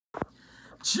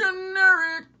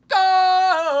Generic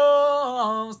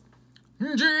Ghost!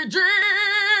 GG!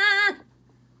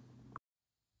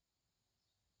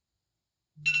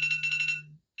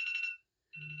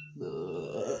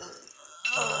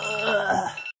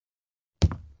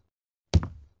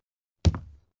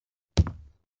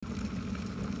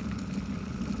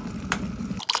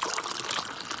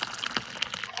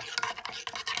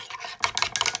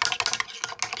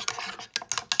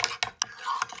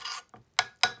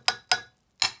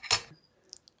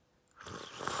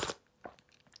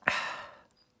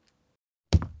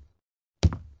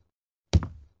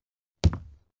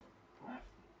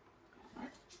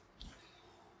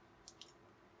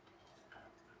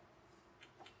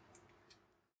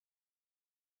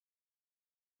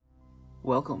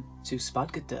 Welcome to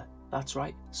SPADKTDA. That's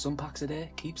right, some packs a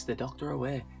day keeps the doctor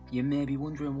away. You may be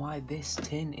wondering why this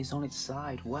tin is on its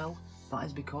side. Well, that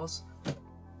is because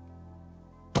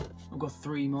I've got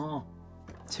 3 more.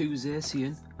 2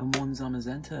 Zacian and 1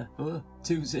 Zamazenta.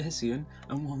 2 Zacian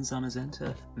and 1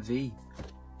 Zamazenta V.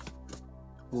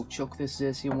 We'll chuck this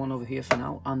Zacian one over here for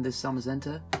now and this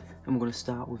Zamazenta, and we're going to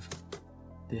start with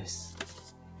this.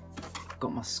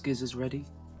 Got my skizzers ready,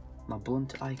 my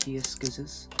blunt IKEA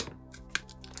skizzers.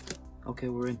 Okay,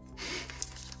 we're in.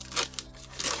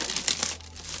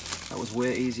 That was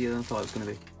way easier than I thought it was going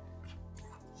to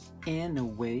be.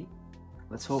 Anyway,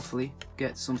 let's hopefully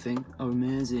get something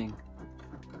amazing.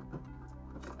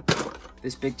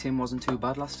 This big tin wasn't too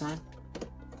bad last time.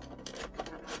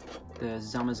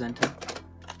 There's Zamazenta.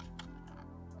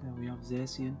 There we have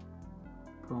Zacian.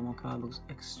 Promo card looks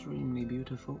extremely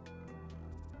beautiful.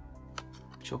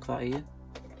 Chuck that here.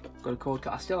 Got a code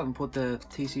card. I still haven't put the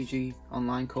TCG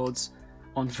online codes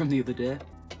on from the other day.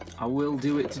 I will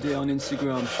do it today on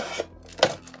Instagram.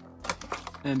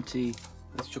 Empty.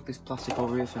 Let's chuck this plastic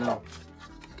over here for now.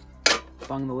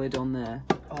 Bang the lid on there.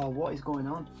 Oh, what is going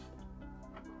on?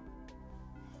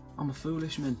 I'm a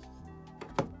foolish man.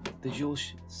 The dual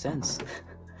sense.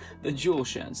 The dual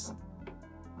sense.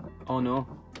 Oh no.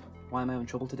 Why am I having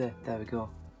trouble today? There we go.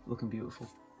 Looking beautiful.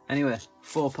 Anyway,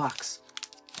 4 packs.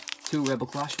 2 Rebel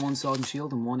Clash, 1 Sword and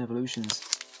Shield, and 1 Evolutions.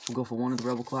 We'll go for 1 of the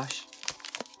Rebel Clash,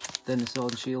 then the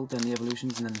Sword and Shield, then the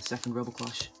Evolutions, and then the second Rebel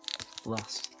Clash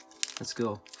last. Let's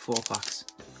go. 4 packs.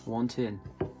 1 tin.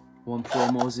 1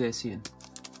 promo Zacian.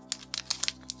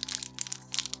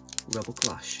 Rebel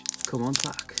Clash. Come on,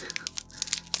 pack.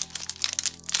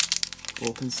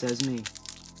 Open Sesame.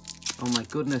 Oh my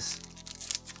goodness.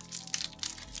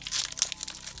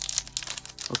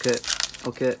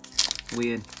 Okay.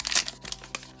 We in.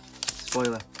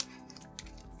 Spoiler.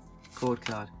 Code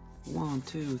card. 1,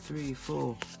 2, 3,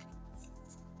 4.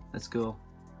 Let's go.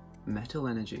 Metal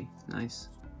Energy. Nice.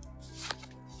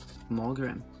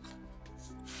 Morgrem.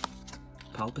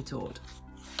 Palpitoad.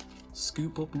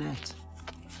 Scoop Up Net.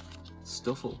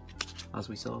 Stuffle, as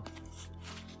we saw.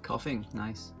 Coughing.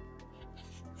 Nice.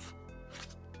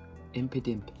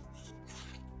 Impidimp.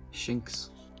 Shinx.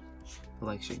 I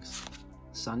like Shinx.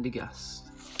 Sandygast.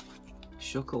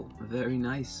 Shuckle. Very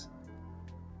nice.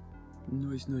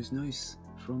 Nice.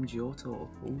 From Johto.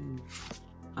 Ooh.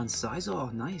 And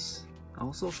Sizor, nice.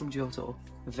 Also from Johto.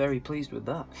 Very pleased with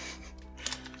that.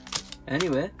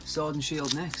 Anyway, Sword and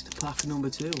Shield next. Pack number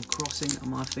 2. Crossing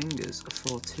my fingers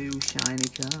for 2 shiny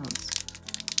cards.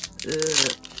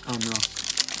 Oh no.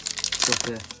 It's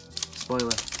okay.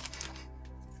 Spoiler.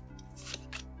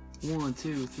 1,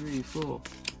 2, 3, 4.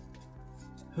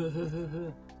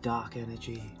 Dark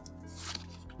Energy.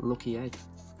 Lucky Egg.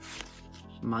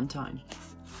 Mantine.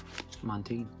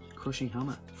 Crushing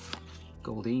Hammer.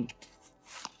 Goldeen.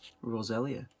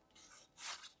 Roselia.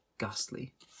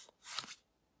 Ghastly.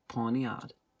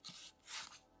 Pawniard.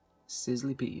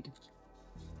 Sizzlipede.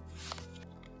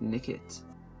 Nickit.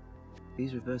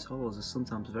 These reverse holos are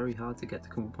sometimes very hard to get to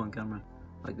come up on camera,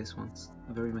 like this one's.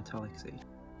 Very metallic, see?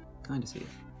 Kinda see it.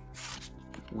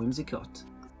 Whimsicott.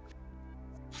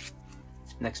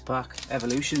 Next pack,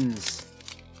 Evolutions.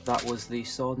 That was the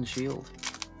Sword and Shield.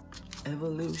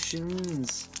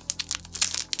 Evolutions.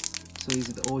 So these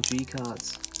are the OG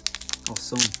cards. Or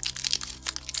some.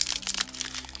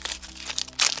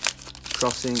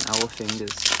 Crossing our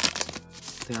fingers.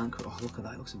 They aren't. Oh, look at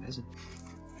that, it looks amazing.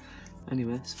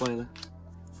 Anyway, spoiler.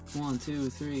 1, 2,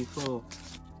 3, 4.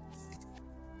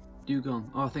 Dugong.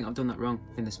 Oh, I think I've done that wrong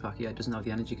in this pack. Yeah, it doesn't have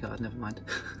the energy card, never mind.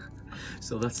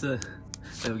 So that's there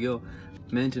we go.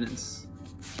 Maintenance.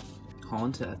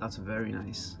 Haunter, that's very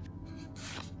nice.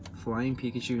 Flying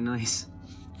Pikachu, nice.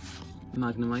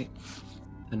 Magnemite.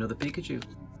 Another Pikachu.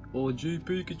 OG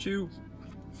Pikachu.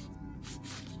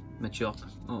 Machop.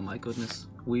 Oh my goodness.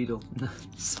 Weedle.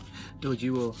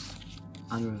 Doduo.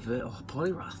 And revert. Oh,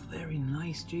 Poliwrath, very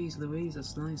nice. Jeez Louise,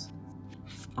 that's nice.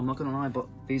 I'm not gonna lie, but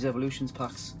these evolutions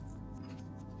packs,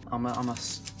 I'm a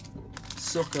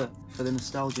sucker for the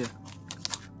nostalgia.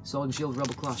 Sword and Shield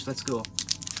Rebel Clash, let's go.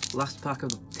 Last pack of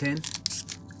the tin.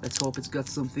 Let's hope it's got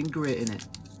something great in it.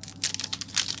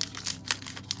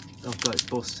 Oh god, it's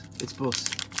bust. It's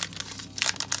bust.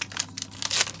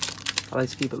 I like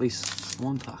to keep at least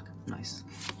one pack. Nice.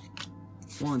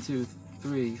 1, 2,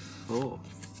 3, 4.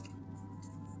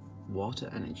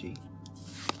 Water Energy.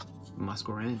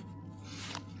 Masquerain.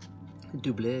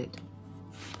 Doublade.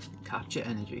 Capture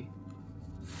Energy.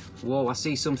 Whoa, I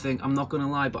see something. I'm not gonna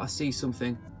lie, but I see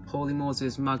something. Holy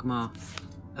Moses, Magmar,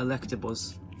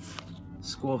 Electabuzz,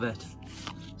 Squavet,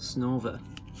 Snover,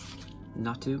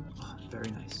 Natu. Oh,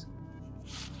 very nice.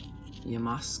 Your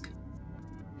mask.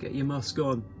 Get your mask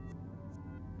on.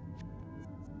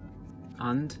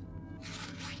 And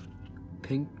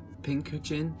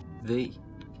Pinkachin V.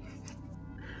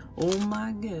 Oh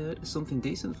my god, something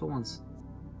decent for once.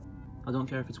 I don't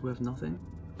care if it's worth nothing,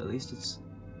 at least it's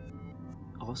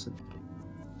awesome.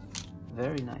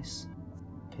 Very nice.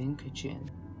 Pinkachin.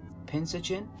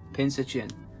 Pinsachin? Pinsachin.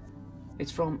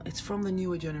 It's from the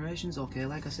newer generations, okay?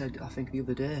 Like I said, I think the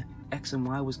other day, X and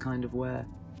Y was kind of where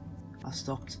I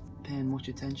stopped paying much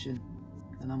attention,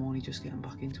 and I'm only just getting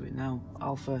back into it now.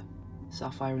 Alpha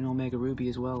Sapphire and Omega Ruby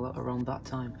as well around that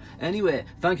time. Anyway,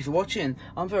 thank you for watching.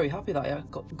 I'm very happy that I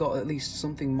got at least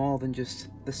something more than just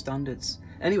the standards.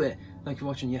 Anyway, thank you for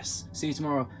watching. Yes, see you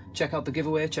tomorrow. Check out the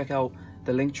giveaway, check out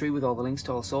the Linktree with all the links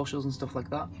to all the socials and stuff like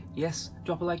that. Yes,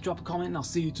 drop a like, drop a comment, and I'll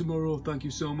see you tomorrow. Thank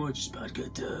you so much.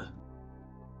 SPADKTDA.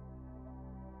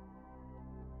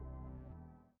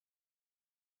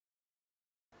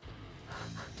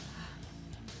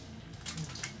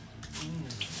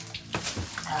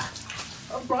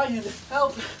 Oh, Brian,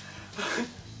 help!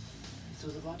 This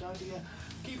was a bad idea.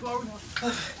 Keep going on.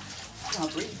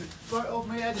 Can't breathe. Right over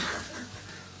my head.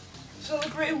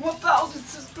 Celebrating 1,000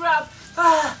 subscribers.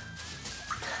 Ah!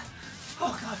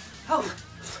 Oh God, help!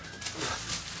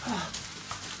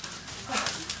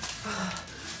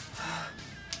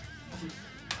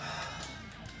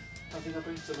 I think I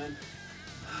breathed some in.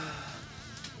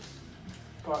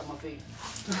 Part of my feet.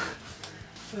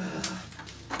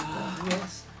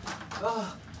 Yes.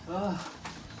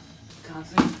 Can't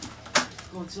see.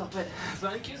 Go and stop it.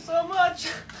 Thank you so much.